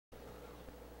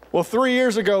Well, 3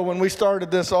 years ago when we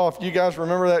started this off, you guys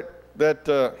remember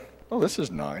that oh, this is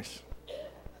nice.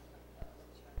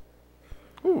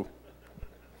 Ooh.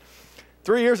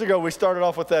 3 years ago, we started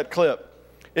off with that clip.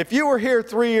 If you were here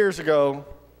 3 years ago,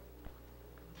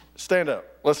 stand up.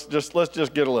 Let's just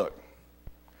get a look.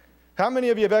 How many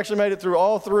of you have actually made it through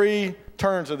all 3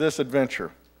 turns of this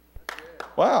adventure?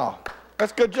 Wow,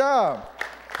 that's a good job.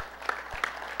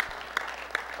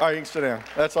 All right, you can sit down.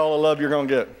 That's all the love you're going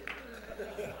to get.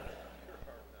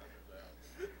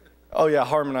 Oh, yeah,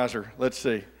 harmonizer. Let's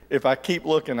see. If I keep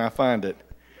looking, I find it.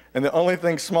 And the only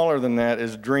thing smaller than that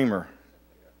is dreamer.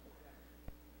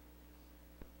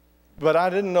 But I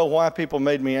didn't know why people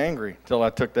made me angry until I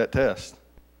took that test.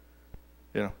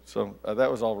 You know, so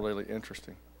that was all really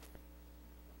interesting.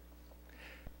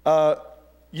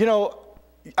 You know,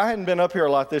 I hadn't been up here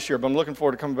a lot this year, but I'm looking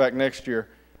forward to coming back next year.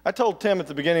 I told Tim at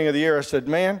the beginning of the year, I said,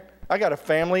 man, I got a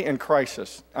family in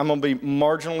crisis. I'm going to be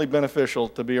marginally beneficial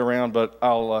to be around, but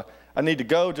I need to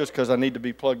go just because I need to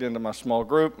be plugged into my small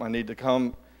group. I need to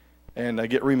come and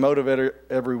get remotivated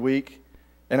every week.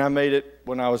 And I made it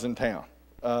when I was in town.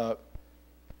 But,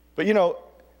 you know,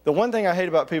 the one thing I hate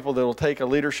about people that will take a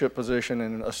leadership position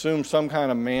and assume some kind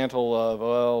of mantle of,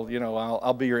 well, you know,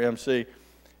 I'll be your MC,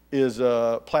 is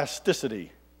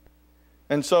plasticity.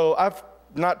 And so I've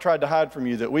not tried to hide from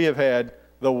you that we have had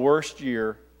the worst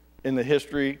year in the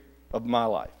history of my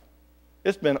life.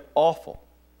 It's been awful.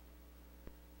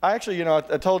 I actually, you know,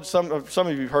 I told some of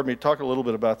you have heard me talk a little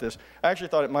bit about this. I actually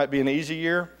thought it might be an easy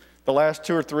year. The last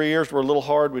 2 or 3 years were a little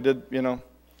hard. We did, you know,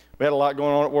 we had a lot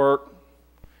going on at work.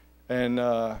 And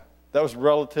that was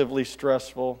relatively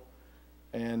stressful.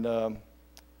 And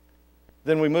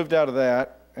then we moved out of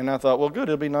that. And I thought, well, good,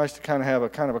 it'll be nice to kind of have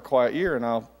a quiet year, and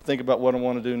I'll think about what I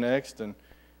want to do next. And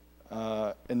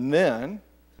then,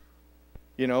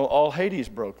 you know, all Hades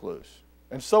broke loose.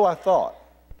 And so I thought.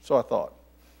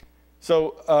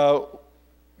 So,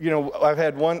 you know, I've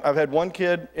had one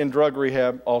kid in drug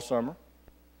rehab all summer.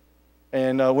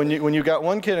 And when you got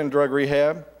one kid in drug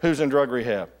rehab, who's in drug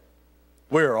rehab?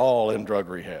 We're all in drug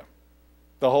rehab.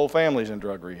 The whole family's in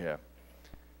drug rehab.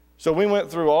 So we went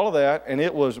through all of that, and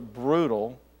it was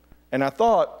brutal. And I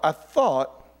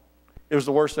thought it was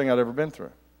the worst thing I'd ever been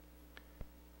through.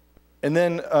 And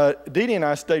then Dee Dee and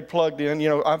I stayed plugged in. You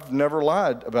know, I've never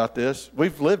lied about this.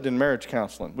 We've lived in marriage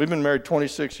counseling. We've been married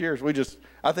 26 years.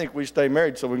 I think we stay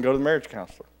married so we can go to the marriage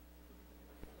counselor.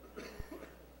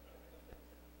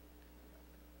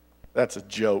 That's a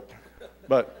joke.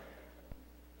 But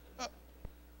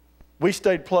we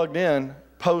stayed plugged in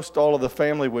post all of the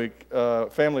family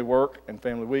work and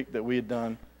family week that we had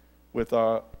done with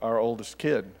our oldest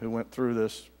kid who went through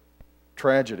this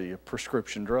tragedy of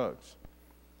prescription drugs.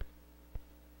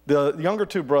 The younger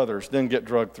 2 brothers didn't get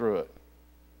drugged through it.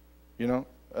 You know,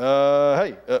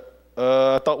 hey,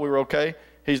 I thought we were okay.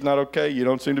 He's not okay. You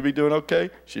don't seem to be doing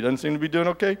okay. She doesn't seem to be doing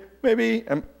okay. Maybe,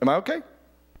 am I okay?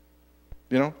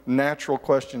 You know, natural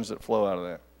questions that flow out of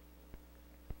that.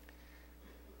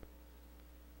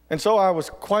 And so I was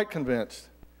quite convinced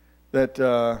that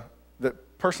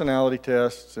that personality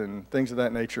tests and things of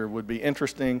that nature would be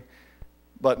interesting,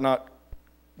 but not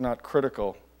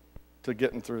critical to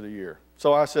getting through the year.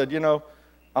 So I said, you know,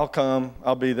 I'll come,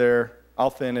 I'll be there,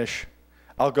 I'll finish,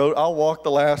 I'll walk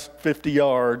the last 50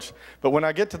 yards, but when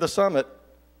I get to the summit,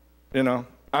 you know,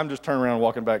 I'm just turning around and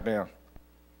walking back down.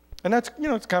 And that's, you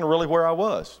know, it's kind of really where I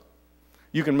was.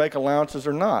 You can make allowances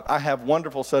or not. I have a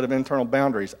wonderful set of internal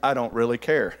boundaries. I don't really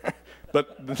care.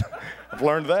 But I've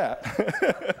learned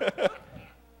that.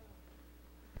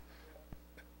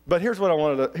 But here's what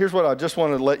I just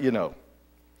wanted to let you know.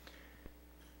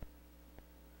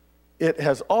 It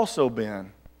has also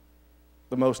been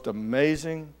the most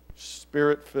amazing,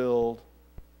 spirit-filled,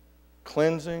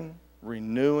 cleansing,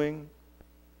 renewing,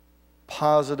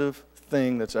 positive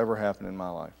thing that's ever happened in my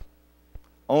life.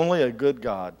 Only a good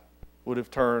God would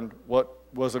have turned what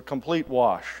was a complete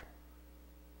wash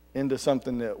into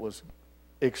something that was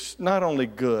not only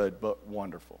good, but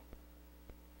wonderful.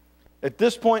 At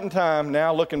this point in time,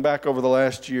 now looking back over the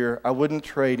last year, I wouldn't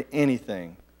trade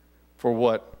anything for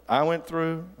what I went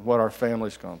through and what our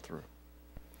family's gone through.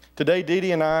 Today, Dee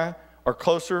Dee and I are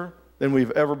closer than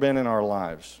we've ever been in our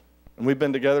lives. And we've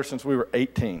been together since we were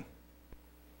 18.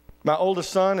 My oldest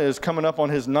son is coming up on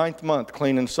his 9th month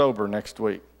clean and sober next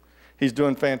week. He's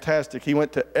doing fantastic. He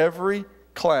went to every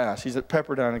class. He's at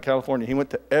Pepperdine in California. He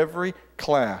went to every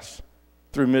class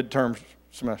through midterm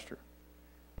semester.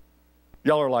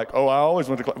 Y'all are like, oh, I always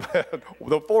went to class.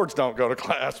 The Fords don't go to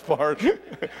class part,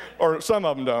 or some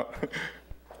of them don't.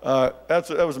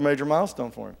 That was a major milestone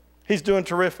for him. He's doing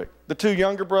terrific. The 2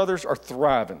 younger brothers are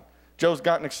thriving. Joe's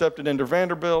gotten accepted into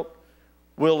Vanderbilt.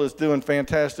 Will is doing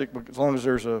fantastic, but as long as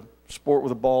there's a sport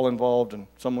with a ball involved and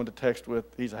someone to text with,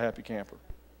 he's a happy camper.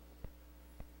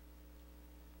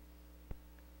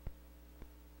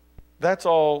 That's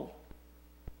all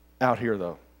out here,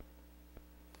 though.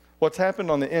 What's happened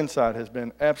on the inside has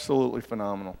been absolutely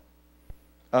phenomenal.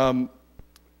 And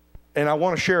I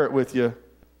want to share it with you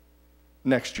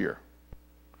next year.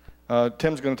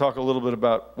 Tim's going to talk a little bit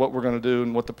about what we're going to do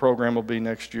and what the program will be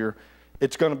next year.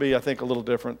 It's going to be, I think, a little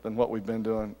different than what we've been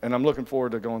doing, and I'm looking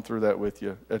forward to going through that with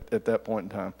you at that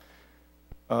point in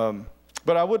time.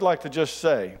 But I would like to just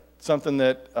say something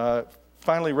that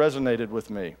finally resonated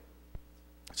with me.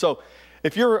 So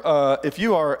if you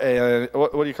are a,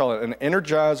 what do you call it, an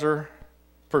energizer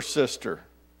persister.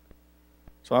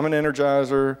 So I'm an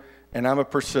energizer and I'm a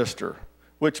persister,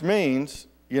 which means,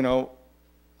 you know,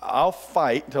 I'll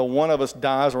fight until one of us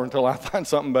dies or until I find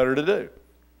something better to do.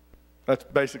 That's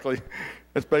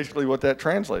basically what that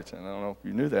translates in. I don't know if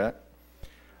you knew that.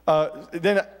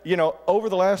 Then, you know, over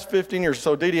the last 15 years,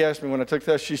 so Dee Dee asked me when I took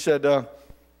that, she said, did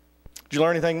you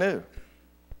learn anything new?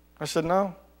 I said,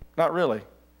 no, not really.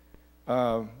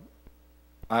 I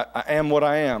am what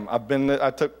I am. I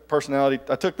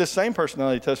took this same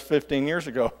personality test 15 years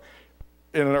ago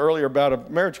in an earlier bout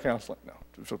of marriage counseling. No,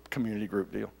 it was a community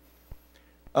group deal.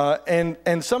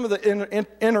 And some of the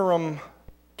interim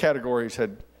categories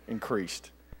had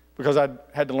increased because I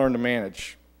had to learn to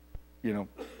manage, you know,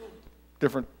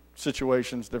 different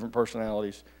situations, different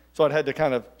personalities. So I'd had to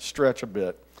kind of stretch a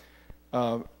bit.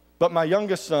 But my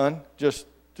youngest son, just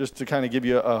to kind of give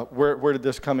you where did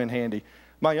this come in handy?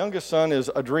 My youngest son is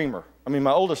a dreamer. I mean,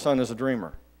 my oldest son is a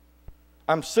dreamer.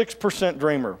 I'm 6%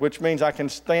 dreamer, which means I can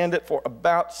stand it for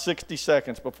about 60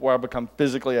 seconds before I become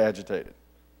physically agitated.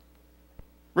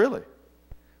 Really.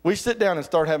 We sit down and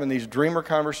start having these dreamer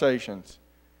conversations,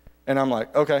 and I'm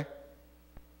like, okay,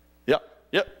 yep.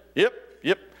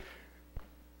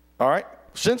 All right,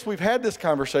 since we've had this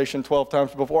conversation 12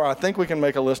 times before, I think we can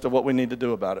make a list of what we need to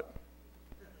do about it.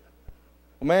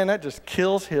 Well, man, that just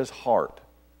kills his heart.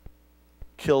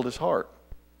 Killed his heart.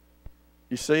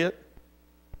 You see it?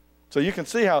 So you can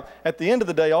see how, at the end of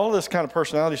the day, all this kind of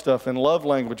personality stuff and love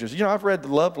languages, you know, I've read the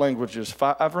love languages.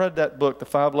 I've read that book, The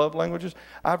 5 Love Languages.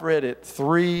 I've read it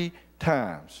 3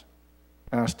 times,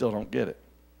 and I still don't get it.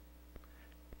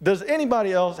 Has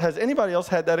anybody else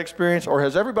had that experience, or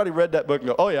has everybody read that book and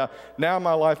go, oh yeah, now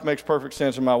my life makes perfect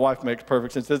sense and my wife makes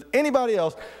perfect sense? Does anybody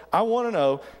else? I want to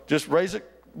know, just raise it,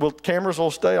 well, cameras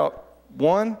will stay up.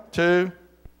 1, 2,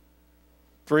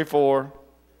 3, 4.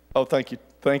 Oh, thank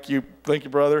you,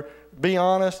 brother. Be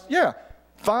honest. Yeah,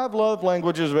 5 Love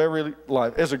Languages of Every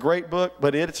Life. It's a great book,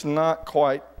 but it's not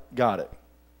quite got it.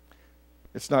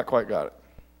 It's not quite got it.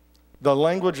 The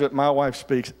language that my wife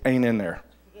speaks ain't in there.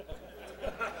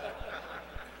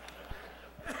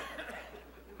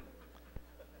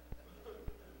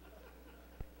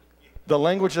 The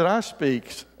language that I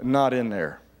speak's not in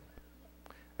there.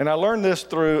 And I learned this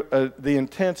through the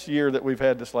intense year that we've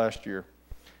had this last year.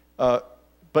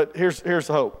 But here's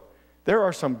the hope. There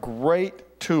are some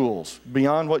great tools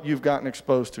beyond what you've gotten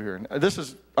exposed to here.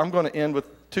 I'm going to end with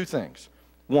 2 things.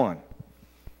 1,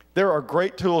 there are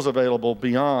great tools available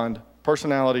beyond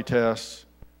personality tests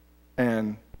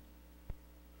and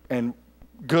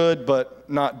good but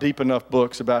not deep enough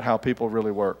books about how people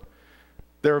really work.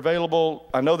 They're available.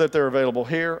 I know that they're available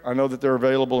here. I know that they're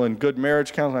available in good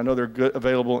marriage counseling. I know they're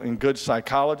available in good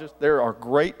psychologists. There are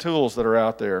great tools that are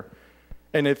out there.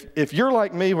 And if you're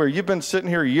like me, where you've been sitting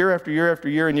here year after year after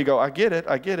year and you go, I get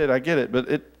it,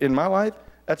 but in my life,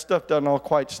 that stuff doesn't all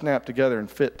quite snap together and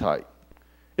fit tight.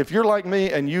 If you're like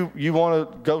me and you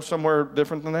want to go somewhere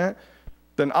different than that,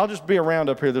 then I'll just be around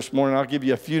up here this morning. I'll give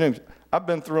you a few names. I've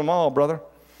been through them all, brother.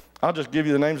 I'll just give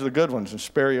you the names of the good ones and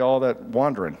spare you all that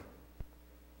wandering.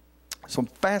 Some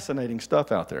fascinating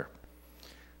stuff out there.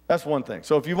 That's one thing.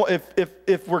 So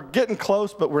if we're getting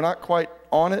close but we're not quite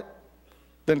on it,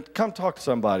 then come talk to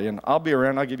somebody, and I'll be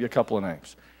around. I'll give you a couple of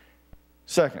names.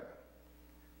 Second,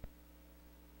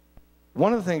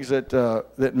 one of the things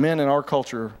that men in our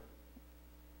culture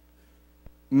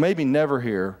maybe never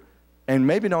hear and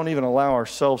maybe don't even allow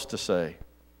ourselves to say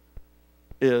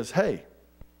is, hey,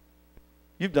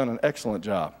 you've done an excellent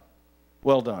job.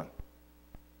 Well done.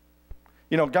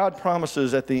 You know, God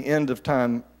promises at the end of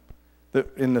time,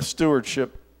 that in the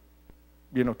stewardship,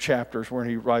 you know, chapters where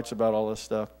he writes about all this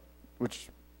stuff, which is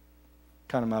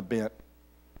kind of my bent,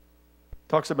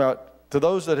 talks about to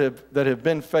those that have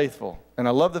been faithful. And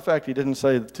I love the fact he didn't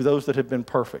say to those that have been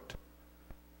perfect.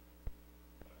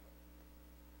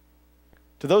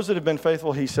 To those that have been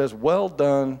faithful, he says, well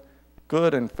done,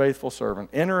 good and faithful servant.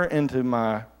 Enter into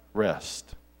my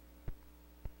rest.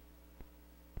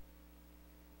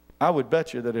 I would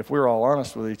bet you that if we're all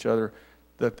honest with each other,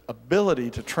 the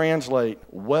ability to translate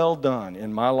well done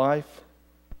in my life,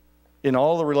 in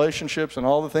all the relationships and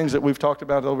all the things that we've talked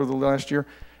about over the last year,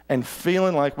 and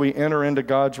feeling like we enter into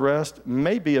God's rest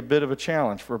may be a bit of a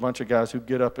challenge for a bunch of guys who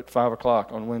get up at 5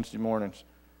 o'clock on Wednesday mornings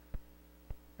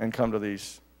and come to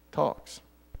these talks.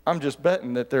 I'm just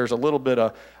betting that there's a little bit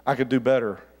of, I could do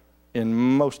better in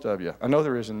most of you. I know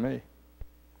there is in me.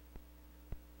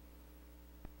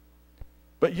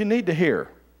 But you need to hear.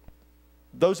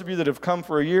 Those of you that have come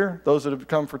for a year, those that have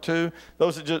come for 2,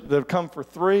 those that have come for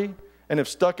 3, and have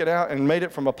stuck it out and made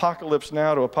it from apocalypse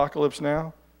now to apocalypse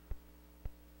now,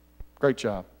 great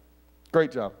job.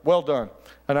 Great job. Well done.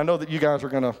 And I know that you guys are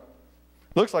going to,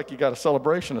 looks like you got a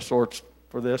celebration of sorts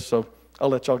for this, so I'll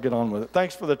let y'all get on with it.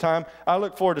 Thanks for the time. I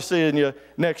look forward to seeing you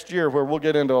next year where we'll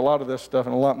get into a lot of this stuff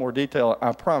in a lot more detail.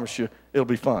 I promise you it'll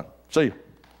be fun. See you.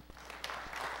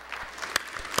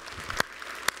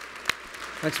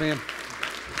 Thanks, man.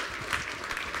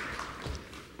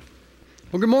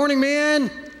 Well, good morning, man.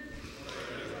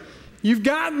 You've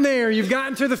gotten there. You've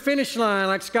gotten to the finish line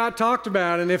like Scott talked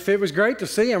about. And if it was great to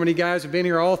see how many guys have been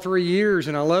here all 3 years.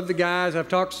 And I love the guys. I've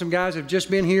talked to some guys who have just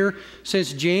been here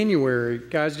since January.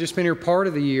 Guys have just been here part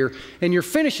of the year. And you're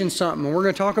finishing something. And we're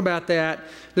going to talk about that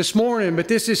this morning. But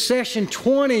this is session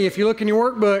 20. If you look in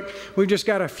your workbook, we've just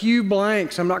got a few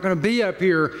blanks. I'm not going to be up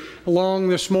here long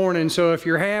this morning. So if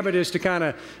your habit is to kind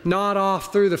of nod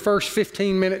off through the first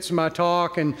 15 minutes of my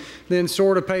talk and then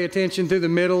sort of pay attention through the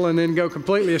middle and then go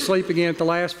completely asleep again at the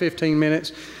last 15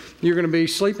 minutes, you're going to be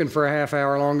sleeping for a half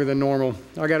hour longer than normal.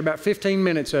 I got about 15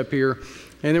 minutes up here,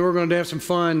 and then we're going to have some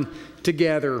fun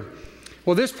together.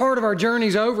 Well, this part of our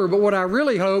journey's over, but what I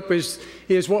really hope is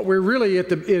what we're really at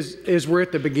we're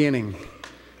at the beginning.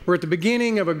 We're at the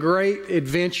beginning of a great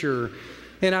adventure.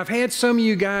 And I've had some of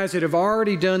you guys that have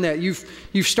already done that. You've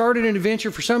started an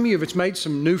adventure. For some of you, it's made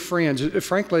some new friends.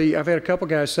 Frankly, I've had a couple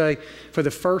guys say, for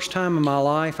the first time in my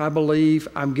life, I believe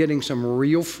I'm getting some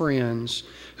real friends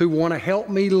who want to help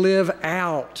me live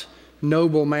out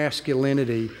noble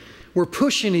masculinity. We're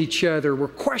pushing each other. We're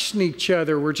questioning each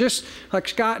other. We're just, like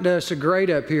Scott does so great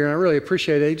up here, and I really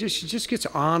appreciate it. He just gets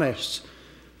honest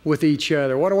with each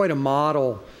other. What a way to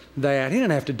model that. He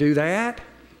didn't have to do that.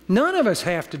 None of us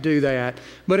have to do that,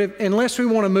 but unless we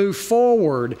want to move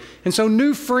forward. And so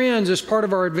new friends is part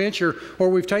of our adventure where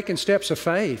we've taken steps of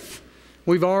faith.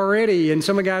 We've already, and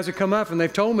some of the guys have come up and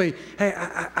they've told me, hey,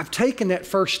 I've taken that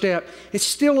first step. It's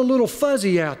still a little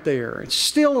fuzzy out there. It's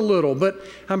still a little, but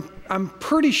I'm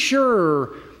pretty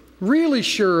sure, really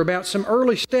sure about some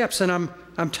early steps, and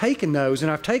I'm taking those,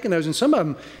 and I've taken those, and some of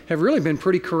them have really been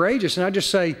pretty courageous. And I just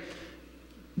say,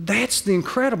 that's the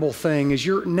incredible thing, is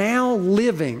you're now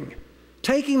living,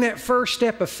 taking that first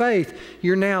step of faith,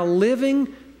 you're now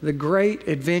living the great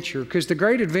adventure, because the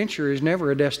great adventure is never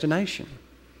a destination.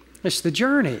 It's the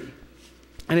journey,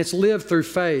 and it's lived through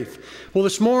faith. Well,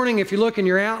 this morning, if you look in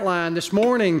your outline, this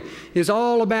morning is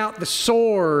all about the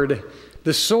sword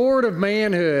of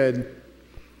manhood.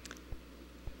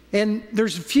 And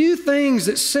there's a few things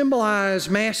that symbolize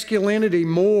masculinity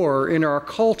more in our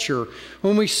culture.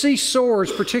 When we see swords,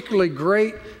 particularly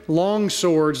great long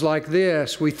swords like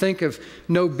this, we think of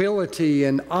nobility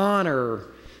and honor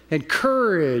and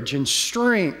courage and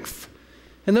strength.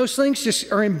 And those things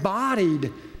just are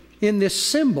embodied in this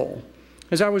symbol.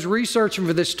 As I was researching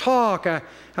for this talk, I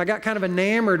got kind of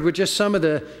enamored with just some of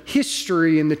the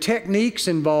history and the techniques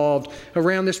involved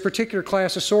around this particular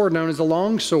class of sword known as the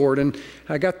long sword. And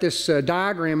I got this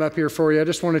diagram up here for you. I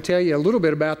just want to tell you a little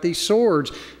bit about these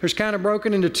swords. There's kind of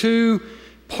broken into two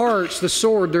parts, the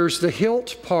sword. There's the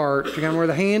hilt part, kind of where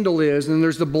the handle is, and then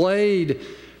there's the blade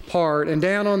part. And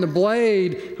down on the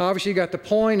blade, obviously you got the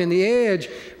point and the edge,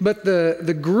 but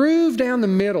the groove down the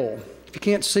middle, if you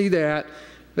can't see that,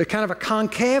 the kind of a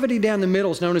concavity down the middle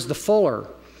is known as the fuller.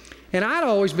 And I'd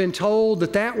always been told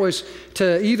that that was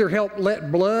to either help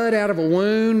let blood out of a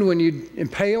wound when you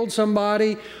impaled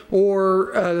somebody,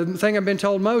 or the thing I've been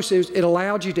told most is it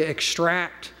allowed you to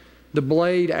extract the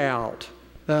blade out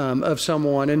of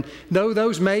someone. And though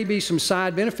those may be some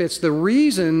side benefits, the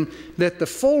reason that the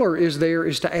fuller is there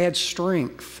is to add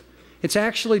strength. It's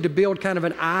actually to build kind of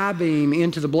an I-beam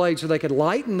into the blade so they could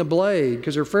lighten the blade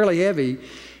because they're fairly heavy,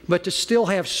 but to still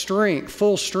have strength,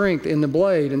 full strength in the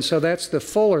blade. And so that's the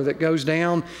fuller that goes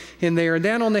down in there. And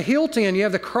down on the hilt end, you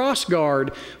have the cross guard,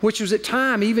 which was at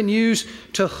time even used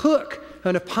to hook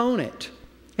an opponent.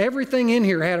 Everything in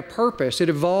here had a purpose. It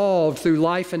evolved through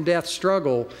life and death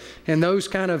struggle. And those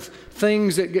kind of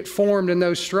things that get formed in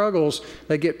those struggles,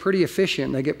 they get pretty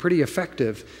efficient. They get pretty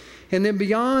effective. And then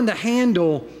beyond the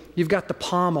handle you've got the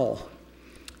pommel.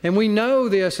 And we know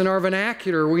this in our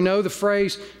vernacular. We know the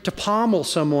phrase to pommel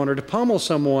someone or to pummel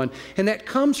someone. And that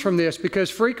comes from this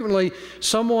because frequently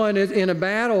someone in a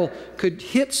battle could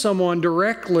hit someone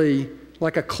directly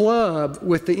like a club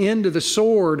with the end of the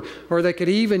sword, or they could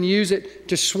even use it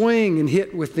to swing and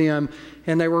hit with them.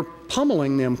 And they were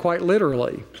pummeling them quite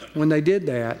literally when they did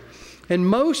that. And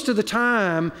most of the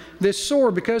time, this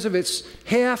sword, because of its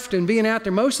heft and being out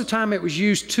there, most of the time it was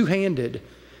used two-handed.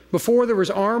 Before there was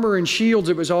armor and shields,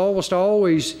 it was almost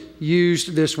always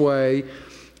used this way.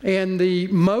 And the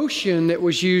motion that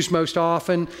was used most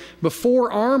often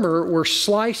before armor were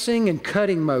slicing and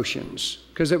cutting motions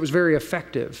because it was very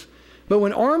effective. But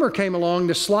when armor came along,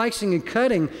 the slicing and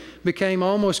cutting became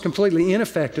almost completely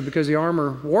ineffective because the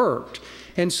armor worked.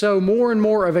 And so more and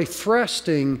more of a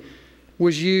thrusting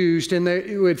was used, and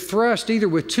they would thrust either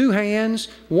with two hands,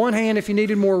 one hand if you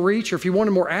needed more reach, or if you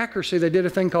wanted more accuracy, they did a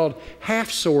thing called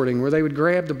half swording, where they would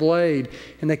grab the blade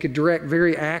and they could direct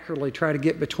very accurately, try to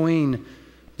get between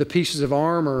the pieces of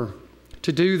armor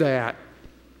to do that.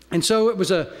 And so it was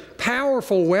a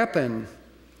powerful weapon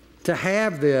to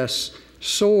have this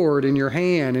sword in your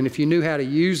hand, and if you knew how to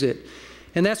use it.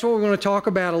 And that's what we're going to talk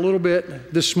about a little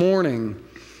bit this morning.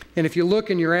 And if you look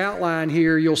in your outline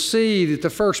here, you'll see that the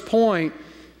first point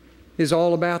is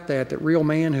all about that real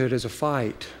manhood is a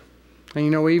fight. And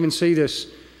you know, we even see this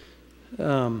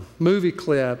movie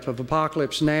clip of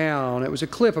Apocalypse Now, and it was a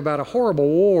clip about a horrible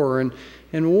war,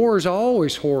 and war is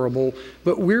always horrible,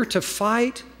 but we're to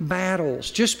fight battles.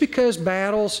 Just because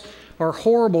battles are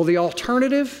horrible, the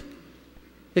alternative,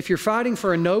 if you're fighting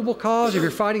for a noble cause, if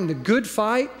you're fighting the good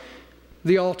fight,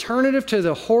 the alternative to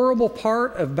the horrible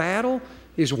part of battle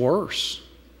is worse,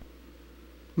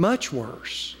 much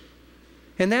worse.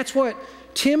 And that's what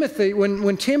Timothy,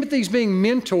 when Timothy's being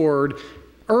mentored,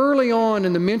 early on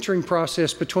in the mentoring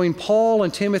process between Paul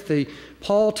and Timothy,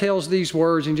 Paul tells these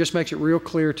words and just makes it real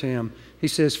clear to him. He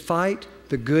says, fight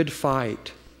the good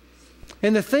fight.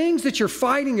 And the things that you're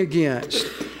fighting against,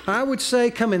 I would say,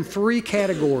 come in three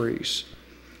categories.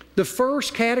 The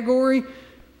first category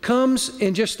comes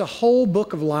in just the whole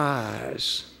book of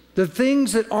lies. The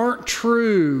things that aren't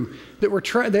true,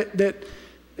 that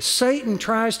Satan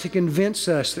tries to convince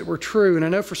us that we're true. And I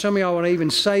know for some of y'all, when I even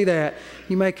say that,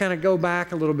 you may kind of go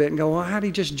back a little bit and go, well, how did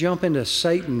he just jump into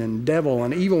Satan and devil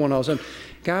and evil and all of a sudden?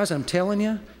 Guys, I'm telling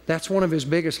you, that's one of his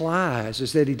biggest lies,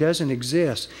 is that he doesn't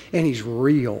exist and he's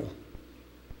real.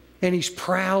 And he's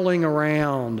prowling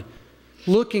around,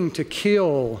 looking to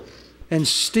kill and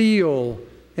steal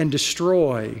and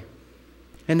destroy.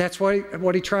 And that's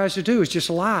what he tries to do, is just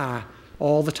lie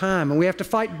all the time. And we have to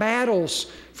fight battles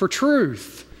for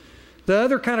truth. The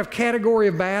other kind of category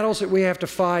of battles that we have to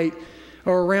fight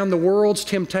are around the world's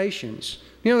temptations.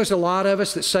 You know, there's a lot of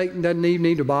us that Satan doesn't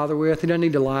need to bother with. He doesn't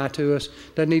need to lie to us.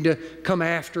 Doesn't need to come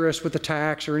after us with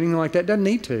attacks or anything like that. Doesn't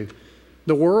need to.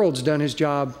 The world's done his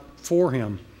job for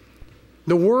him.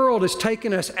 The world has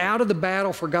taken us out of the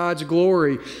battle for God's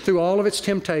glory through all of its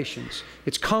temptations,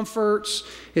 its comforts,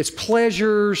 its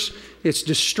pleasures, its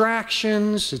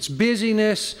distractions, its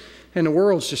busyness, and the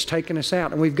world's just taken us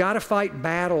out. And we've got to fight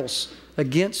battles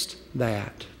against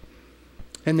that.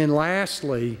 And then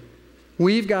lastly,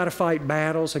 we've got to fight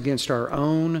battles against our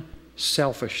own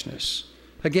selfishness,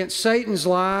 against Satan's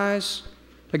lies,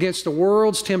 against the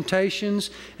world's temptations,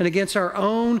 and against our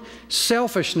own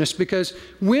selfishness. Because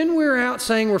when we're out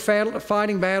saying we're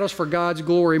fighting battles for God's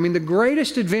glory, I mean, the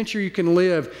greatest adventure you can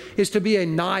live is to be a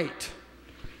knight,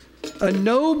 a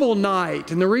noble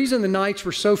knight. And the reason the knights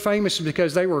were so famous is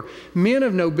because they were men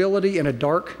of nobility in a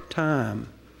dark time.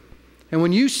 And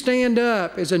when you stand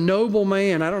up as a noble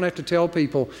man, I don't have to tell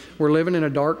people we're living in a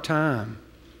dark time.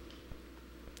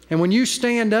 And when you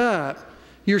stand up,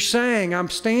 you're saying, I'm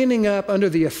standing up under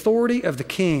the authority of the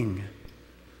king.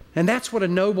 And that's what a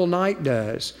noble knight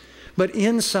does. But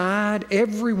inside,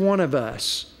 every one of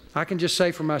us, I can just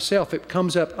say for myself, it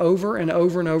comes up over and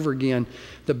over and over again.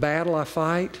 The battle I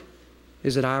fight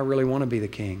is that I really want to be the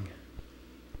king.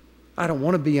 I don't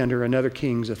want to be under another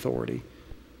king's authority.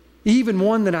 Even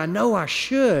one that I know I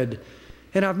should,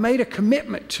 and I've made a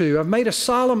commitment to, I've made a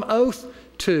solemn oath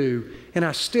to, and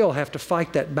I still have to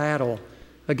fight that battle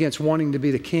against wanting to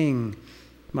be the king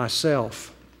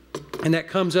myself. And that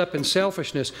comes up in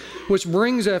selfishness, which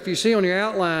brings up, you see on your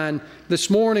outline this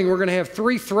morning, we're going to have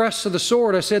three thrusts of the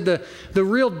sword. I said the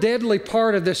real deadly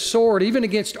part of this sword, even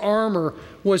against armor,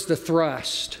 was the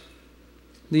thrust,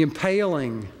 the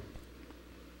impaling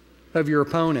of your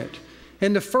opponent.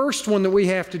 And the first one that we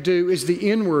have to do is the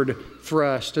inward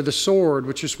thrust of the sword,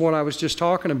 which is what I was just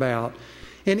talking about.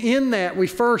 And in that, we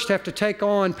first have to take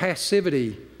on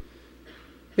passivity.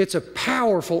 It's a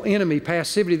powerful enemy,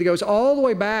 passivity, that goes all the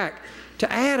way back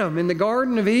to Adam in the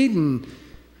Garden of Eden.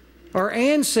 Our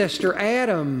ancestor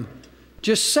Adam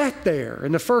just sat there.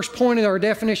 And the first point of our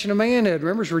definition of manhood,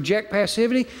 remember, is reject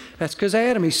passivity. That's because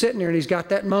Adam, he's sitting there and he's got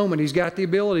that moment. He's got the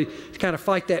ability to kind of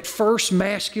fight that first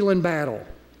masculine battle.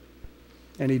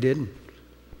 And he didn't.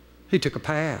 He took a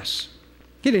pass.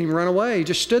 He didn't even run away. He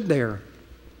just stood there.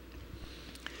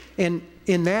 And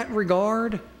in that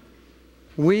regard,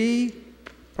 we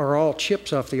are all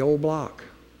chips off the old block.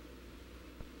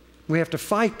 We have to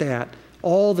fight that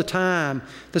all the time.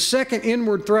 The second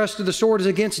inward thrust of the sword is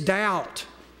against doubt,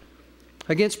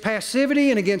 against passivity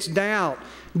and against doubt.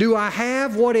 Do I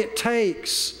have what it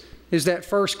takes? Is that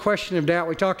first question of doubt.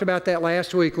 We talked about that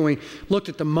last week when we looked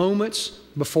at the moments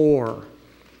before.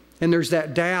 And there's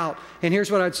that doubt. And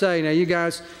here's what I'd say. Now, you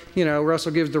guys,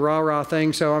 Russell gives the rah-rah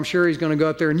thing, so I'm sure he's going to go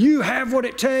up there and you have what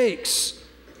it takes.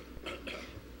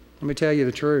 Let me tell you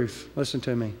the truth. Listen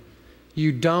to me.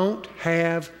 You don't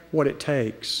have what it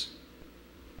takes.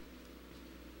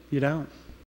 You don't.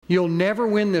 You'll never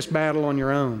win this battle on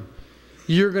your own.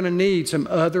 You're going to need some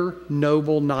other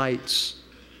noble knights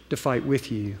to fight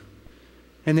with you.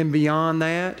 And then beyond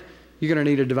that, you're going to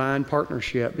need a divine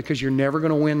partnership, because you're never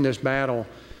going to win this battle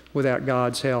without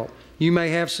God's help. You may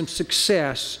have some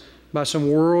success by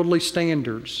some worldly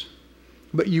standards,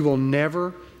 but you will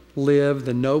never live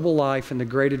the noble life and the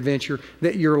great adventure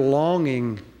that you're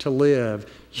longing to live.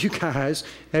 You guys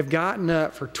have gotten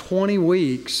up for 20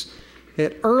 weeks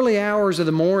at early hours of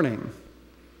the morning,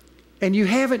 and you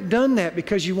haven't done that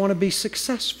because you want to be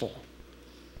successful.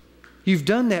 You've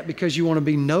done that because you want to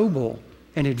be noble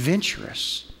and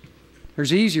adventurous.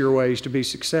 There's easier ways to be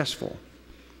successful.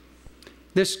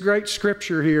 This great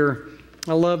scripture here,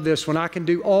 I love this one. I can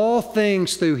do all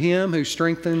things through Him who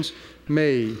strengthens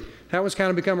me. That one's kind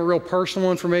of become a real personal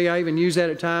one for me. I even use that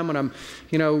at a time when I'm,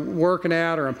 working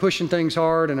out or I'm pushing things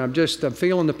hard and I'm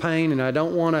feeling the pain and I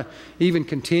don't want to even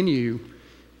continue.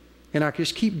 And I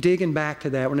just keep digging back to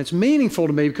that when it's meaningful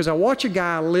to me, because I watch a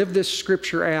guy live this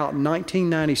scripture out in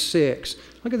 1996.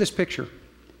 Look at this picture.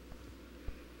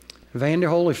 Evander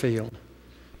Holyfield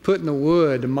putting the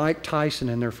wood to Mike Tyson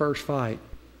in their first fight.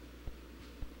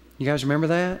 You guys remember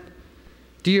that?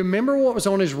 Do you remember what was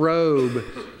on his robe,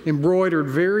 embroidered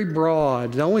very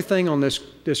broad? The only thing on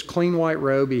this clean white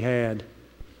robe he had,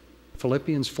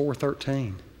 Philippians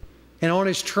 4:13. And on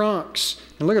his trunks,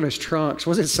 and look at his trunks,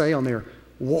 what does it say on there?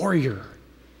 Warrior.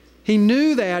 He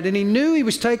knew that, and he knew he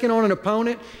was taking on an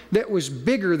opponent that was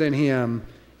bigger than him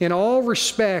in all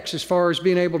respects as far as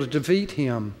being able to defeat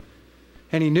him.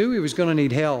 And he knew he was going to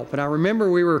need help. And I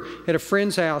remember we were at a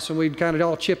friend's house and we'd kind of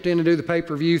all chipped in to do the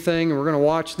pay-per-view thing and we're going to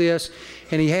watch this.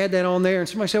 And he had that on there and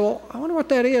somebody said, well, I wonder what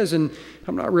that is. And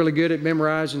I'm not really good at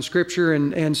memorizing scripture.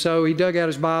 And so he dug out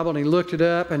his Bible and he looked it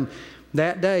up. And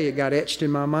that day it got etched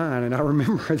in my mind. And I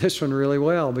remember this one really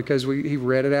well because he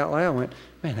read it out loud and went,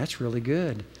 man, that's really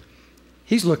good.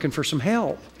 He's looking for some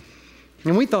help.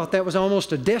 And we thought that was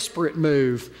almost a desperate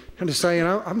move, kind of saying,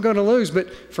 I'm going to lose.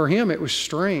 But for him, it was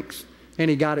strength. And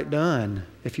he got it done,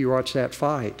 if you watch that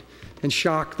fight, and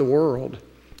shocked the world.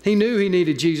 He knew he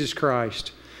needed Jesus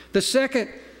Christ. The second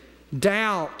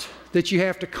doubt that you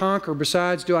have to conquer,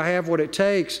 besides do I have what it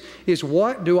takes, is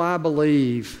what do I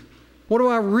believe? What do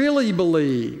I really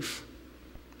believe?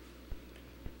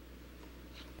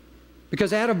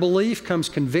 Because out of belief comes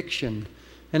conviction,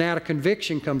 and out of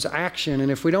conviction comes action.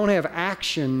 And if we don't have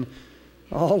action,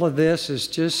 all of this is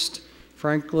just,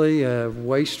 frankly, a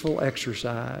wasteful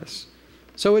exercise.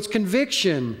 So it's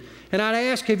conviction. And I'd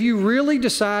ask, have you really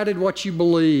decided what you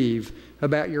believe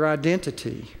about your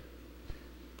identity,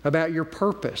 about your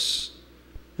purpose,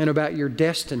 and about your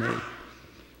destiny?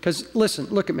 Because listen,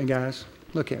 look at me, guys.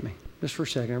 Look at me. Just for a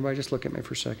second. Everybody just look at me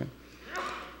for a second.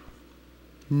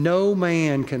 No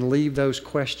man can leave those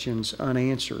questions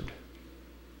unanswered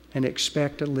and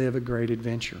expect to live a great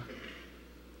adventure.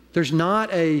 There's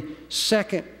not a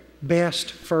second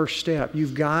best first step.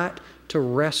 You've got to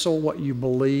wrestle what you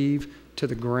believe to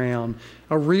the ground.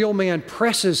 A real man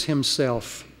presses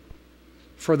himself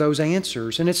for those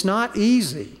answers, and it's not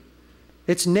easy.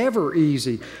 It's never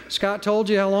easy. Scott told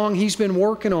you how long he's been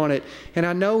working on it, and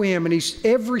I know him, and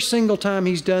every single time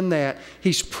he's done that,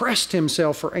 he's pressed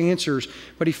himself for answers,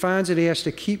 but he finds that he has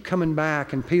to keep coming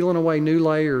back and peeling away new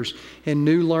layers and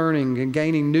new learning and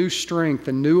gaining new strength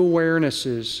and new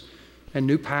awarenesses and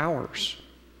new powers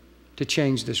to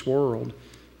change this world.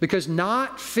 Because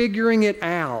not figuring it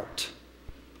out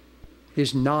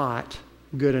is not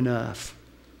good enough.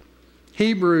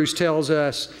 Hebrews tells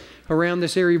us, around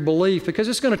this area of belief because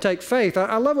it's going to take faith.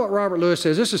 I love what Robert Lewis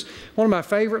says. This is one of my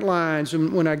favorite lines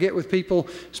when I get with people,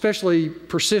 especially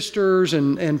persisters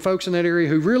and folks in that area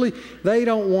who really, they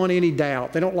don't want any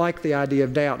doubt. They don't like the idea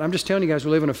of doubt. I'm just telling you guys,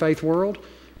 we live in a faith world,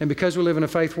 and because we live in a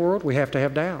faith world, we have to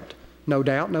have doubt. No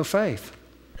doubt, no faith.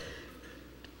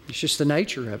 It's just the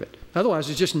nature of it. Otherwise,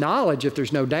 it's just knowledge if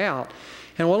there's no doubt.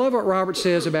 And I love what Robert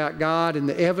says about God and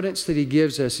the evidence that he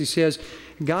gives us. He says,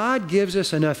 God gives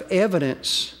us enough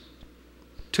evidence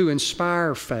to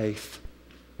inspire faith,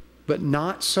 but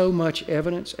not so much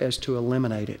evidence as to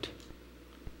eliminate it.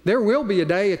 There will be a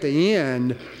day at the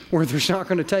end where there's not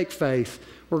going to take faith.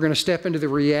 We're going to step into the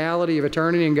reality of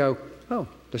eternity and go, oh,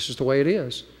 this is the way it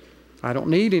is. I don't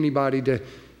need anybody to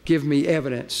give me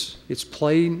evidence. It's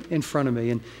plain in front of me.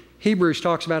 And Hebrews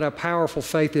talks about how powerful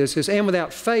faith is. It says, and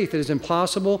without faith it is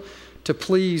impossible to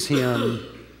please Him.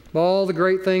 All the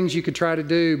great things you could try to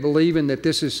do, believing that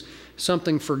this is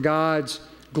something for God's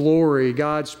glory,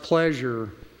 God's pleasure,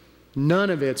 none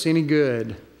of it's any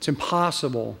good. It's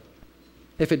impossible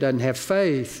if it doesn't have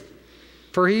faith.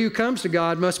 For he who comes to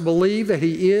God must believe that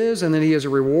He is and that He is a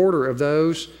rewarder of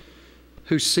those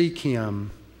who seek Him.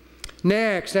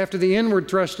 Next, after the inward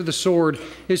thrust of the sword,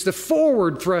 is the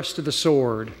forward thrust of the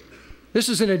sword. This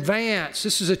is an advance.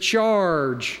 This is a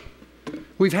charge.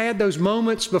 We've had those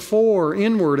moments before,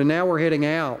 inward, and now we're heading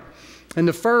out. And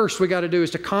the first we got to do is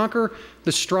to conquer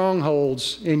the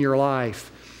strongholds in your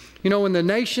life. You know, when the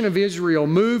nation of Israel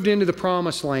moved into the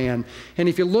Promised Land, and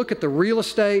if you look at the real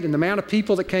estate and the amount of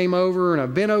people that came over, and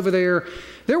I've been over there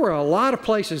were a lot of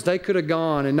places they could have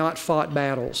gone and not fought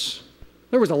battles.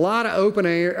 There was a lot of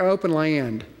open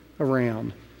land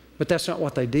around, but that's not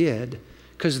what they did,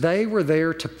 because they were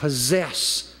there to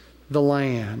possess the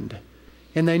land.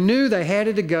 And they knew they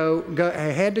had to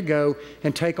go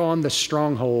and take on the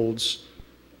strongholds,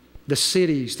 the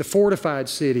cities, the fortified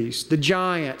cities, the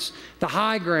giants, the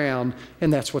high ground,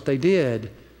 and that's what they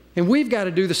did. And we've got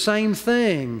to do the same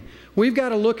thing. We've got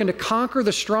to look and to conquer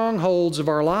the strongholds of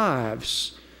our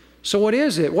lives. So what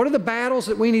is it? What are the battles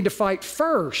that we need to fight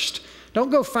first? Don't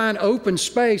go find open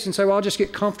space and say, well, I'll just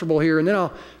get comfortable here and then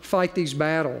I'll fight these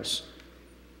battles.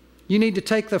 You need to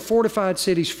take the fortified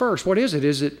cities first. What is it?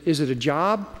 Is it a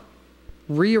job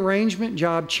rearrangement,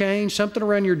 job change, something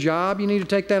around your job? You need to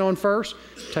take that on first?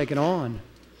 Take it on.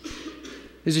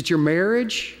 Is it your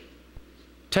marriage?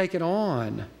 Take it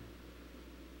on.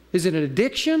 Is it an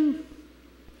addiction?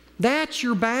 That's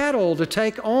your battle to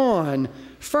take on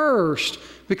first,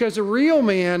 because a real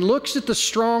man looks at the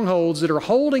strongholds that are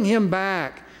holding him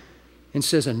back and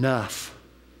says, enough.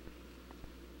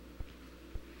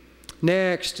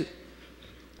 Next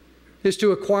is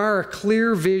to acquire a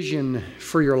clear vision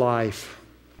for your life.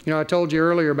 You know, I told you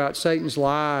earlier about Satan's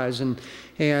lies, and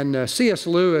C.S.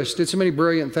 Lewis did so many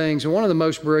brilliant things, and one of the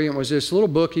most brilliant was this little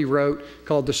book he wrote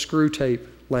called The Screwtape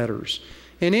Letters.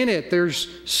 And in it, there's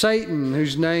Satan,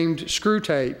 who's named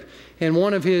Screwtape, and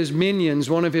one of his minions,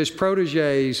 one of his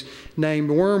proteges named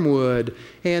Wormwood.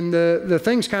 And the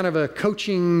thing's kind of a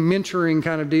coaching, mentoring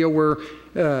kind of deal where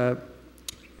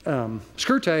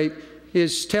Screwtape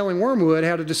is telling Wormwood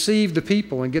how to deceive the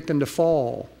people and get them to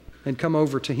fall and come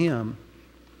over to him.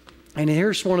 And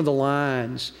here's one of the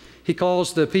lines. He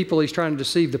calls the people he's trying to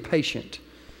deceive the patient.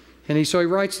 And so he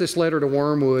writes this letter to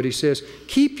Wormwood. He says,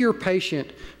 keep your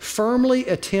patient firmly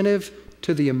attentive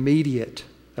to the immediate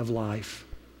of life.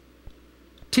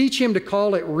 Teach him to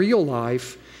call it real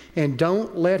life, and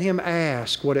don't let him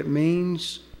ask what it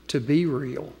means to be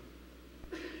real.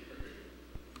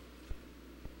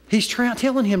 He's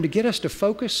telling him to get us to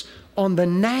focus on the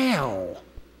now.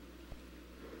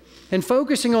 And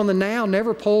focusing on the now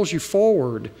never pulls you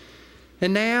forward.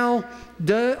 And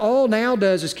all now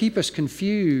does is keep us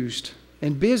confused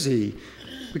and busy.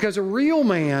 Because a real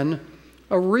man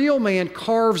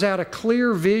carves out a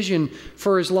clear vision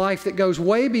for his life that goes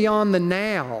way beyond the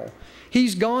now.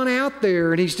 He's gone out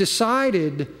there and he's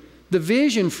decided the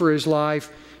vision for his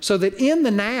life so that in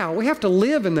the now, we have to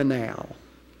live in the now.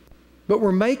 But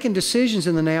we're making decisions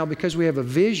in the now because we have a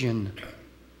vision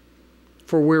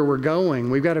for where we're going.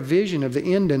 We've got a vision of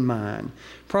the end in mind.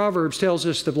 Proverbs tells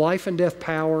us the life and death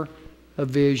power of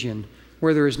vision.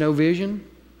 Where there is no vision,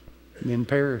 men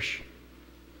perish.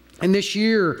 And this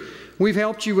year, We've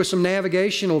helped you with some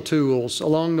navigational tools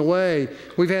along the way.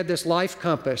 We've had this life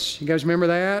compass. You guys remember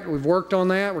that? We've worked on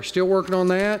that. We're still working on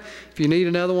that. If you need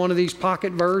another one of these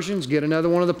pocket versions, get another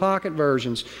one of the pocket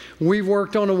versions. We've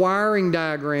worked on a wiring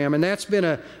diagram, and that's been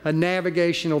a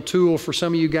navigational tool for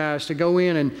some of you guys to go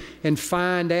in and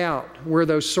find out where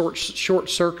those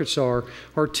short circuits are.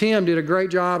 Or Tim did a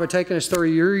great job of taking us through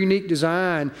your unique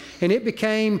design, and it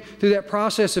became, through that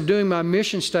process of doing my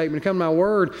mission statement, becoming my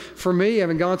word, for me,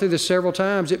 having gone through this several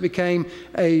times, it became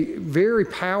a very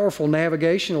powerful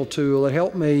navigational tool that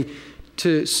helped me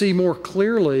to see more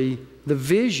clearly the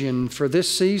vision for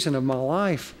this season of my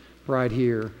life right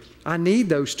here. I need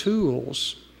those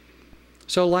tools.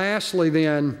 So lastly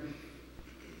then,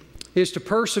 is to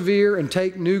persevere and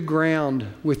take new ground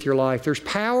with your life. There's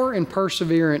power in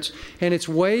perseverance, and it's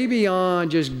way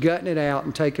beyond just gutting it out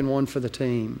and taking one for the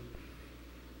team.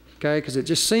 Okay, because it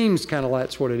just seems kind of like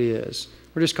that's what it is.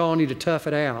 We're just calling you to tough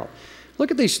it out.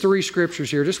 Look at these three scriptures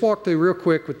here. Just walk through real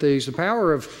quick with these. The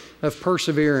power of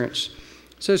perseverance.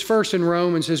 It says first in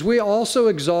Romans, says, we also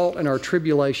exalt in our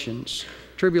tribulations.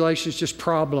 Tribulations, just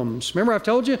problems. Remember I've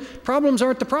told you, problems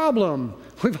aren't the problem.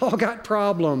 We've all got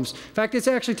problems. In fact, it's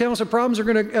actually telling us that problems are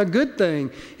a good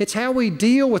thing. It's how we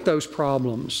deal with those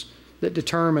problems that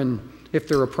determine if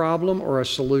they're a problem or a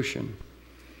solution.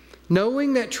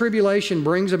 Knowing that tribulation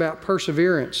brings about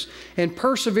perseverance, and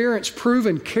perseverance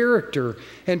proven character,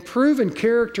 and proven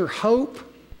character hope,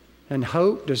 and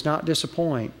hope does not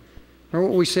disappoint. Remember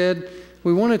what we said?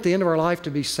 We want at the end of our life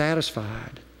to be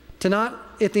satisfied, to not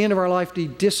at the end of our life be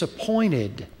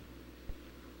disappointed.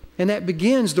 And that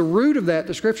begins, the root of that,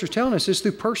 the Scripture's telling us, is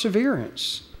through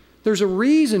perseverance. There's a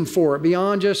reason for it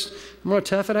beyond just, I'm going to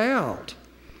tough it out.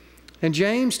 And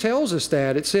James tells us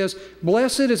that. It says,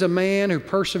 blessed is a man who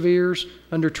perseveres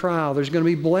under trial. There's going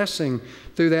to be blessing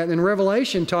through that. And then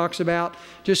Revelation talks about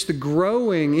just the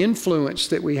growing influence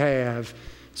that we have.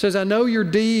 It says, I know your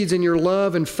deeds and your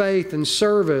love and faith and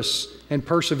service and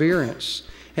perseverance,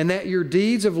 and that your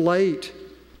deeds of late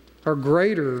are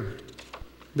greater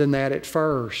than that at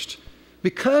first.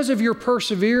 Because of your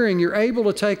persevering, you're able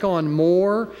to take on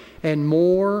more and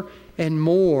more and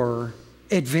more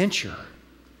adventure.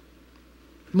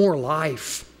 More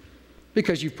life,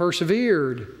 because you've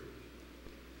persevered.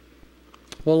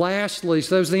 Well, lastly,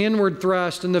 so there's the inward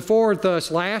thrust and the forward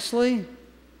thrust. Lastly,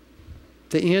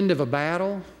 the end of a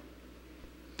battle,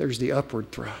 there's the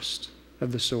upward thrust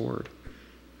of the sword.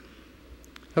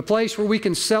 A place where we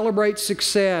can celebrate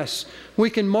success. We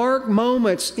can mark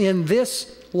moments in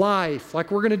this life, like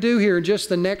we're going to do here in just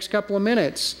the next couple of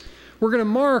minutes. We're going to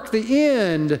mark the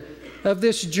end of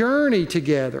this journey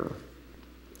together.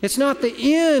 It's not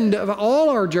the end of all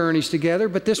our journeys together,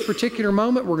 but this particular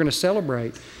moment we're going to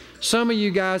celebrate. Some of you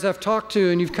guys I've talked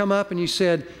to, and you've come up and you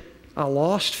said, I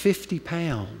lost 50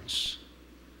 pounds.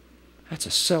 That's a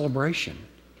celebration.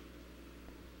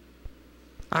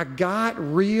 I got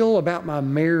real about my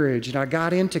marriage, and I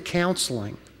got into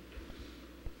counseling.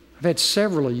 I've had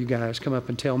several of you guys come up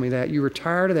and tell me that. You were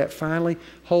tired of that finally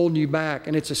holding you back,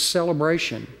 and it's a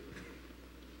celebration.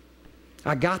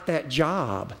 I got that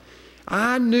job.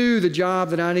 I knew the job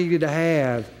that I needed to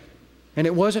have, and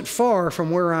it wasn't far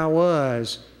from where I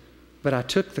was, but I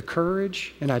took the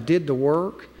courage and I did the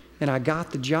work and I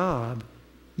got the job.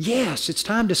 Yes, it's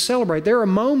time to celebrate. There are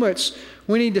moments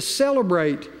we need to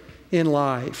celebrate in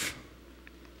life.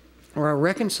 Or I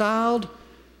reconciled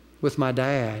with my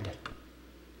dad,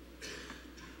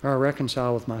 or I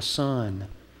reconciled with my son,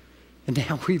 and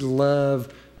now we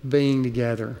love being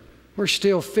together. We're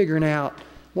still figuring out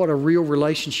what a real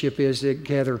relationship is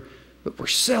together, but we're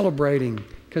celebrating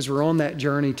because we're on that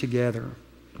journey together.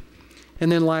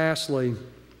 And then lastly,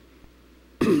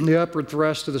 the upward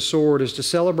thrust of the sword is to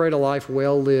celebrate a life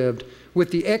well lived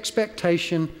with the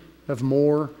expectation of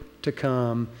more to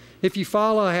come. If you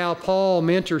follow how Paul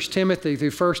mentors Timothy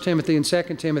through 1 Timothy and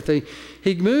 2 Timothy,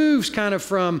 he moves kind of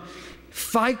from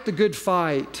fight the good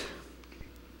fight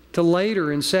to later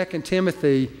in 2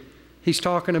 Timothy, he's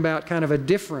talking about kind of a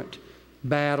different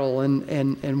battle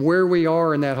and where we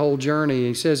are in that whole journey.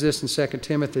 He says this in 2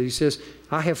 Timothy. He says,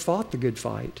 I have fought the good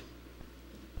fight.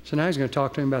 So now he's going to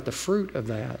talk to him about the fruit of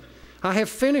that. I have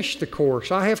finished the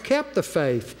course. I have kept the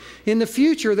faith. In the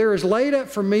future there is laid up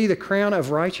for me the crown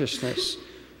of righteousness,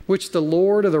 which the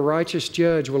Lord of the righteous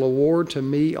judge will award to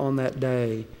me on that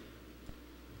day.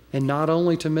 And not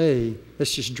only to me.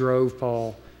 This just drove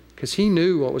Paul, because he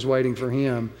knew what was waiting for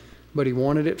him, but he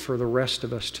wanted it for the rest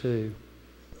of us too.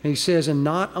 And he says, and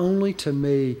not only to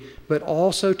me, but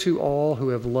also to all who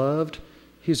have loved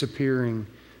his appearing.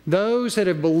 Those that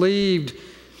have believed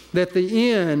that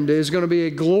the end is going to be a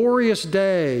glorious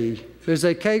day because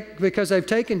they've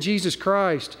taken Jesus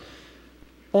Christ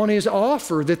on his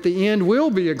offer that the end will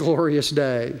be a glorious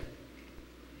day.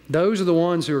 Those are the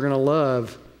ones who are going to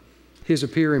love his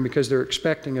appearing because they're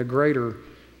expecting a greater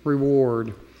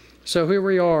reward. So here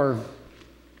we are.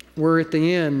 We're at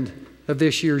the end of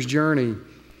this year's journey.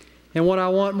 And what I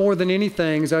want more than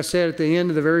anything, as I said at the end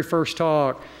of the very first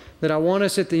talk, that I want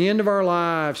us at the end of our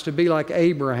lives to be like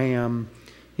Abraham.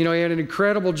 You know, he had an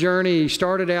incredible journey. He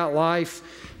started out life,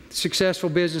 successful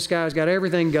business guy, has got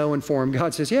everything going for him.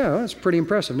 God says, yeah, that's pretty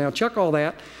impressive. Now chuck all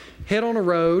that, head on a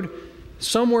road.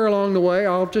 Somewhere along the way,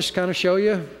 I'll just kind of show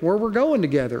you where we're going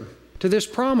together, to this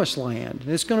promised land.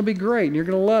 And it's going to be great, and you're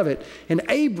going to love it. And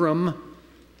Abram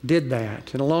did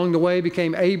that, and along the way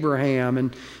became Abraham.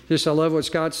 And just, I love what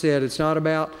Scott said, it's not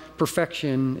about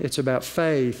perfection, it's about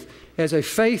faith. As a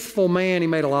faithful man, he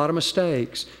made a lot of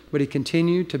mistakes, but he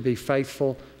continued to be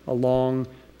faithful along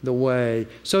the way.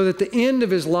 So that at the end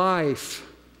of his life,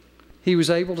 he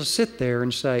was able to sit there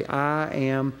and say, I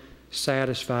am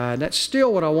satisfied. And that's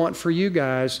still what I want for you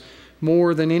guys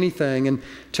more than anything. And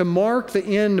to mark the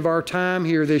end of our time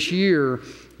here this year,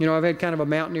 you know, I've had kind of a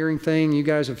mountaineering thing. You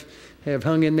guys have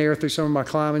hung in there through some of my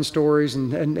climbing stories,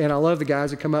 and I love the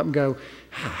guys that come up and go,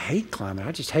 I hate climbing.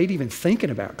 I just hate even thinking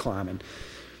about climbing.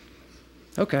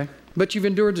 Okay, but you've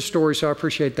endured the story, so I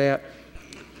appreciate that.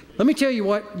 Let me tell you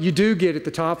what you do get at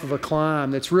the top of a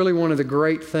climb that's really one of the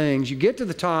great things. You get to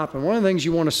the top, and one of the things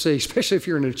you want to see, especially if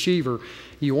you're an achiever,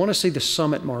 you want to see the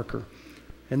summit marker.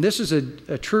 And this is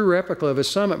a true replica of a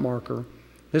summit marker.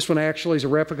 This one actually is a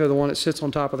replica of the one that sits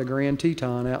on top of the Grand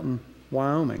Teton out in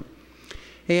Wyoming.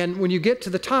 And when you get to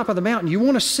the top of the mountain, you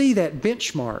want to see that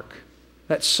benchmark,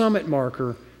 that summit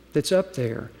marker that's up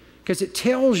there. Because it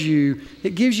tells you,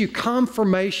 it gives you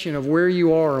confirmation of where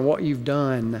you are and what you've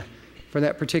done for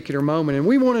that particular moment. And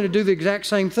we wanted to do the exact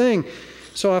same thing.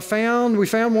 So we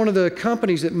found one of the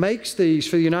companies that makes these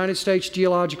for the United States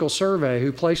Geological Survey,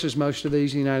 who places most of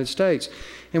these in the United States.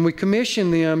 And we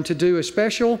commissioned them to do a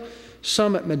special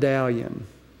summit medallion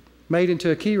made into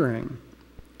a key ring.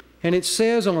 And it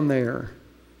says on there,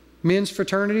 Men's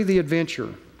Fraternity, The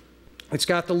Adventure. It's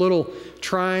got the little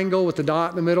triangle with the dot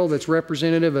in the middle that's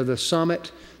representative of the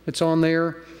summit that's on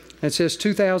there. And it says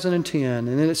 2010.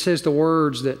 And then it says the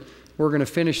words that we're going to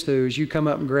finish through as you come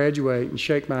up and graduate and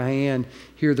shake my hand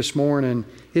here this morning.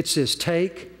 It says,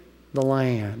 take the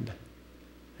land.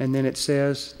 And then it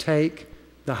says, take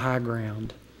the high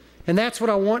ground. And that's what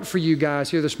I want for you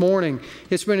guys here this morning.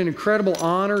 It's been an incredible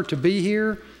honor to be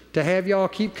here, to have y'all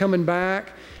keep coming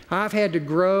back. I've had to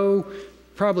grow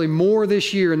probably more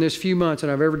this year in this few months than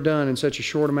I've ever done in such a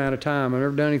short amount of time. I've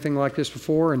never done anything like this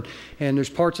before, and there's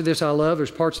parts of this I love,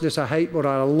 there's parts of this I hate. What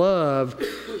I love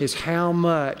is how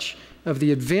much of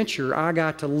the adventure I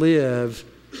got to live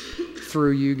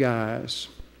through you guys.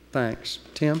 Thanks.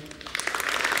 Tim?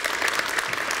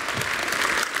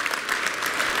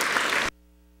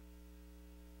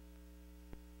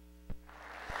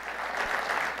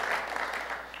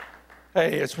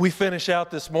 Hey, as we finish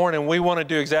out this morning, we want to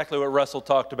do exactly what Russell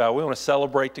talked about. We want to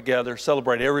celebrate together,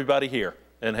 celebrate everybody here,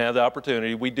 and have the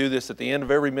opportunity. We do this at the end of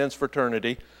every men's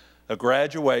fraternity, a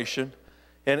graduation,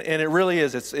 and it really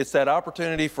is. It's that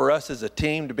opportunity for us as a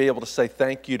team to be able to say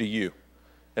thank you to you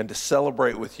and to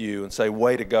celebrate with you and say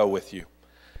way to go with you.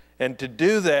 And to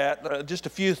do that, just a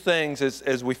few things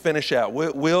as we finish out.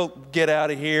 We'll get out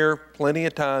of here, plenty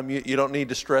of time. You don't need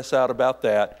to stress out about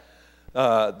that.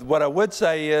 What I would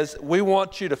say is we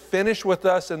want you to finish with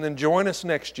us and then join us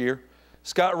next year.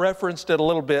 Scott referenced it a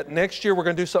little bit. Next year we're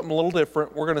going to do something a little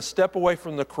different. We're going to step away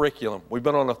from the curriculum. We've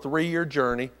been on a 3-year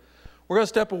journey. We're going to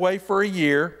step away for a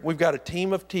year. We've got a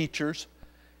team of teachers,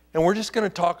 and we're just going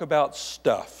to talk about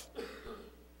stuff.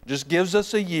 Just gives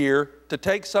us a year to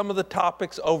take some of the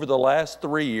topics over the last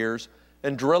 3 years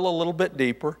and drill a little bit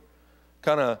deeper,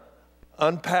 kind of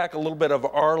unpack a little bit of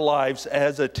our lives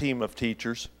as a team of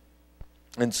teachers.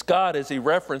 And Scott, as he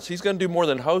referenced, he's going to do more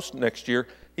than host next year.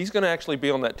 He's going to actually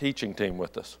be on that teaching team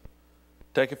with us.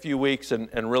 Take a few weeks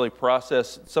and really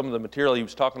process some of the material he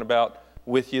was talking about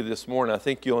with you this morning. I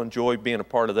think you'll enjoy being a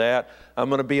part of that. I'm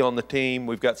going to be on the team.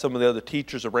 We've got some of the other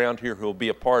teachers around here who will be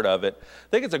a part of it. I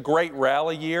think it's a great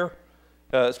rally year,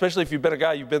 especially if you've been a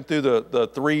guy, you've been through the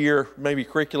 3-year maybe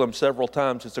curriculum several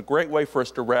times. It's a great way for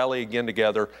us to rally again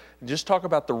together and just talk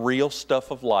about the real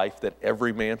stuff of life that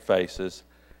every man faces.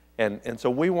 And so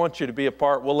we want you to be a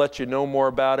part. We'll let you know more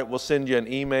about it. We'll send you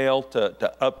an email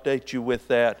to update you with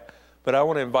that. But I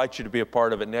want to invite you to be a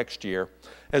part of it next year.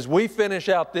 As we finish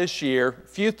out this year, a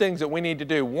few things that we need to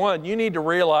do. One, you need to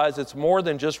realize it's more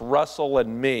than just Russell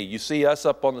and me. You see us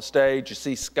up on the stage. You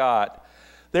see Scott.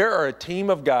 There are a team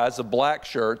of guys, the black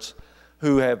shirts,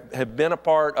 who have been a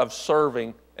part of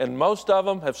serving, and most of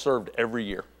them have served every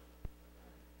year.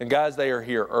 And guys, they are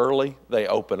here early. They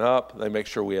open up. They make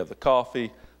sure we have the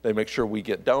coffee. They make sure we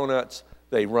get donuts.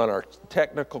 They run our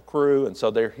technical crew, and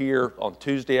so they're here on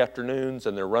Tuesday afternoons,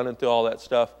 and they're running through all that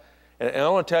stuff. And I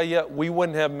want to tell you, we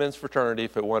wouldn't have men's fraternity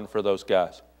if it wasn't for those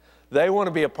guys. They want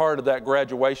to be a part of that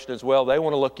graduation as well. They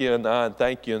want to look you in the eye and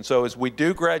thank you. And so as we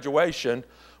do graduation,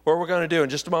 what we're going to do in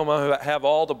just a moment, I'm going to have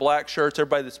all the black shirts,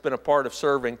 everybody that's been a part of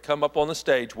serving, come up on the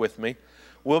stage with me.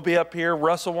 We'll be up here.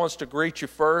 Russell wants to greet you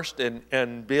first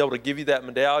and be able to give you that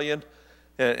medallion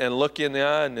and look you in the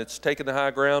eye, and it's taking the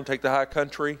high ground, take the high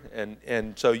country.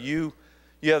 And so you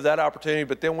have that opportunity,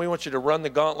 but then we want you to run the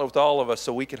gauntlet with all of us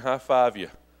so we can high-five you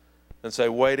and say,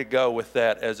 way to go with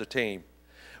that as a team.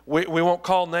 We won't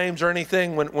call names or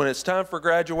anything. When it's time for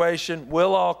graduation,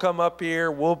 we'll all come up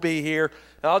here. We'll be here.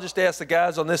 And I'll just ask the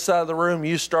guys on this side of the room,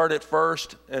 you start it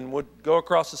first, and we'll go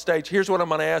across the stage. Here's what I'm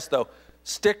going to ask, though.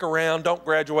 Stick around, don't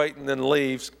graduate and then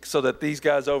leave, so that these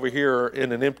guys over here are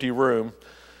in an empty room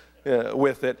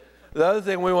with it. The other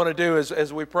thing we want to do is,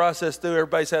 as we process through,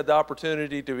 everybody's had the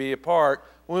opportunity to be a part,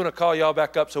 we want to call y'all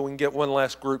back up so we can get one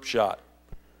last group shot.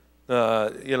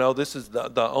 This is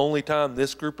the only time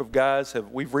this group of guys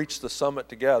we've reached the summit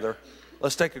together.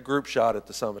 Let's take a group shot at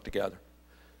the summit together.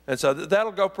 And so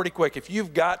that'll go pretty quick. If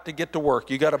you've got to get to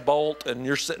work, you got a bolt and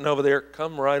you're sitting over there,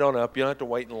 come right on up. You don't have to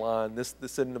wait in line. This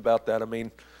isn't about that. I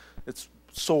mean, it's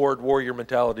sword warrior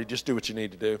mentality. Just do what you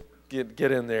need to do.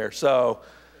 Get in there. So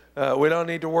we don't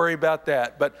need to worry about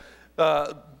that. But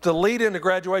to lead into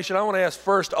graduation, I want to ask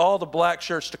first all the black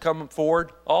shirts to come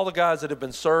forward, all the guys that have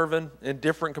been serving in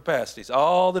different capacities,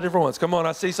 all the different ones. Come on,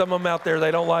 I see some of them out there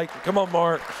they don't like. Come on,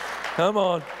 Mark. Come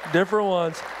on, different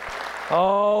ones.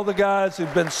 All the guys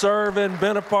who've been serving,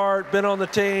 been a part, been on the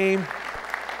team.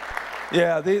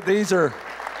 Yeah, these are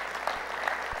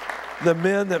the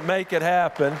men that make it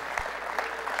happen.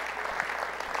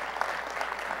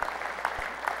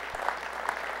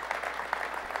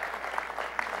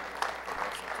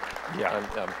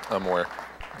 Yeah, I'm aware.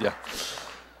 Yeah.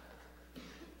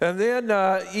 And then,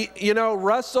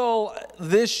 Russell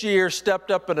this year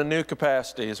stepped up in a new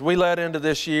capacity. As we led into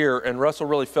this year, and Russell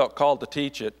really felt called to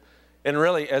teach it. And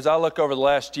really, as I look over the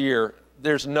last year,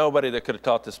 there's nobody that could have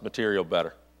taught this material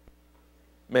better.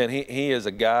 Man, he is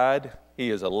a guide, he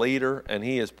is a leader, and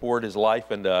he has poured his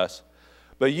life into us.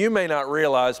 But you may not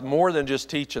realize, more than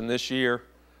just teaching this year,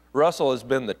 Russell has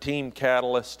been the team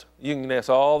catalyst. You can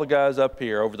ask all the guys up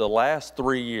here, over the last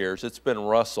 3 years, it's been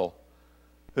Russell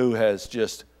who has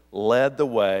just led the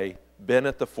way, been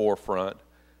at the forefront.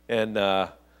 And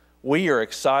we are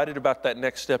excited about that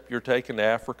next step you're taking to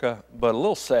Africa, but a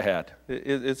little sad.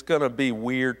 It's going to be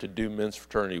weird to do men's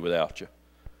fraternity without you.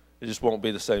 It just won't be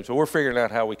the same. So we're figuring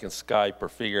out how we can Skype or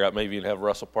figure out maybe even have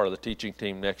Russell part of the teaching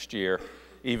team next year,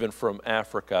 even from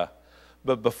Africa.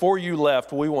 But before you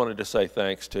left, we wanted to say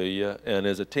thanks to you. And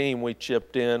as a team, we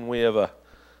chipped in. We have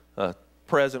a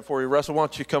present for you. Russell, why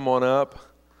don't you come on up?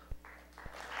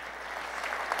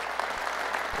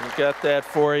 We got that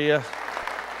for you.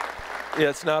 Yeah,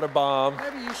 it's not a bomb.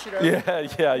 Maybe you should open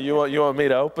it. Yeah. You want me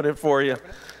to open it for you?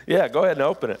 Yeah, go ahead and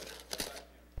open it.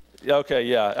 Okay,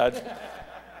 yeah.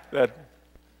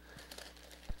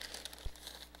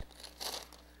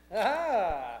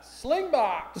 Sling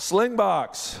box. Sling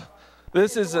box.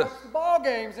 This is the ball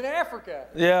games in Africa.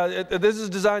 Yeah, this is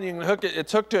designed. You can hook it.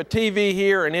 It's hooked to a TV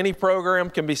here, and any program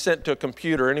can be sent to a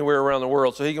computer anywhere around the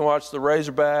world. So he can watch the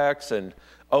Razorbacks and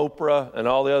Oprah and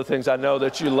all the other things I know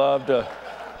that you love to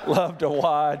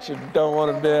watch and don't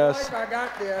want to miss. I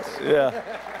got this. Yeah.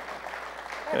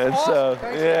 And awesome. so,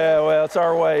 thanks, well, it's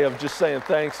our way of just saying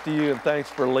thanks to you and thanks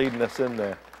for leading us in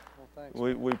there. Well, thanks.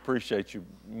 We appreciate you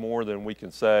more than we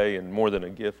can say and more than a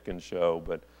gift can show,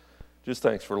 but just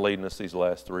thanks for leading us these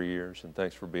last 3 years, and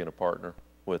thanks for being a partner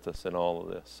with us in all of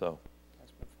this. So,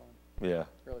 that's been fun. Yeah.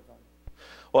 Really fun.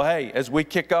 Well, hey, as we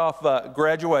kick off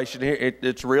graduation here,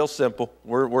 it's real simple.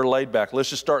 We're laid back. Let's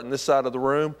just start on this side of the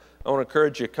room. I want to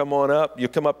encourage you, come on up. You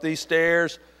come up these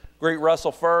stairs, greet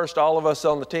Russell first. All of us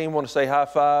on the team want to say high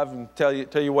five and tell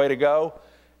you way to go.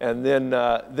 And then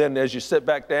as you sit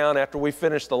back down, after we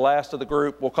finish the last of the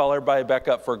group, we'll call everybody back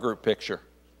up for a group picture.